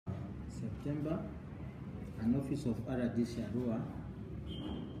September, an office of RDC Arua,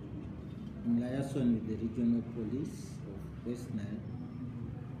 in liaison with the regional police of West Nile,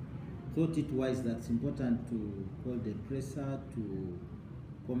 thought it wise that it's important to call the presser to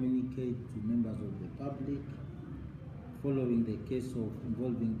communicate to members of the public following the case of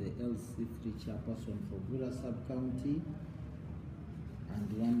involving the LC3 Chairperson for Vurra sub-county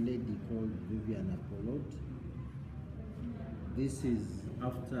and one lady called Vivian Apolot. This is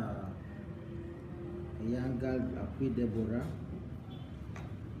after a young girl, Debora,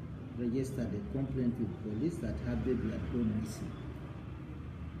 registered a complaint with police that her baby had gone missing.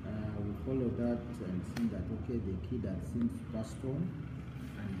 We followed that and seen that, okay, the kid had since passed on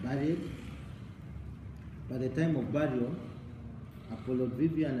and buried. By the time of burial, Apolot,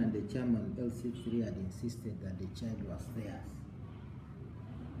 Vivian and the chairman LC3 had insisted that the child was theirs.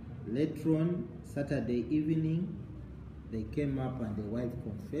 Later on, Saturday evening, they came up and the wife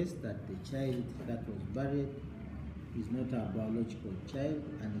confessed that the child that was buried is not our biological child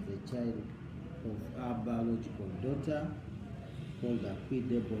and is a child of our biological daughter called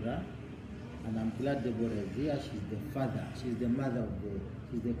Debora. And I'm glad Debora is here. She's the father, she's the mother of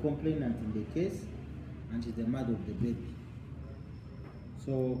she's the complainant in the case, and she's the mother of the baby.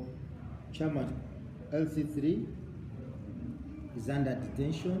 So, Chairman LC3 is under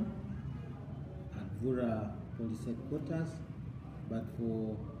detention at Vurra Police Headquarters, but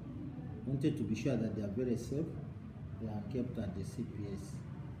wanted to be sure that they are very safe, they are kept at the CPS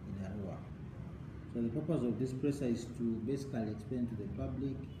in Arua. So the purpose of this presser is to basically explain to the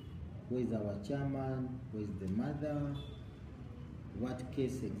public where is our chairman, where is the mother, what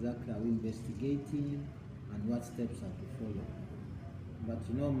case exactly are we investigating, and what steps are to follow. But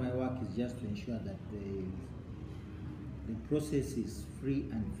you know, my work is just to ensure that the process is free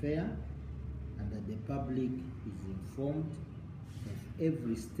and fair, and that the public is informed of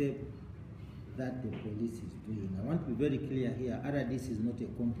every step that the police is doing. I want to be very clear here, RDC is not a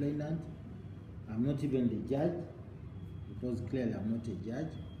complainant. I'm not even the judge, because clearly I'm not a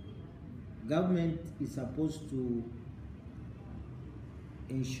judge. Government is supposed to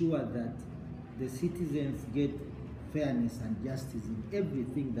ensure that the citizens get fairness and justice in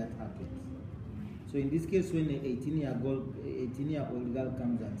everything that happens. So in this case, when an 18-year-old girl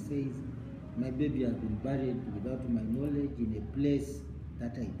comes and says, my baby has been buried without my knowledge in a place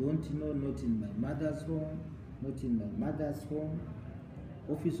that I don't know, not in my mother's home, not in my mother's home,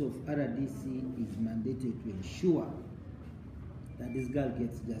 Office of RDC is mandated to ensure that this girl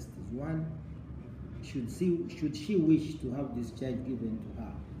gets justice. One, should she wish to have this child given to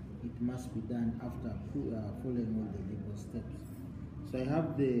her, it must be done after following all the legal steps. So I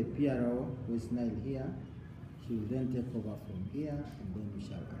have the PRO, West Nile, here. She will then take over from here, and then we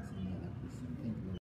shall continue.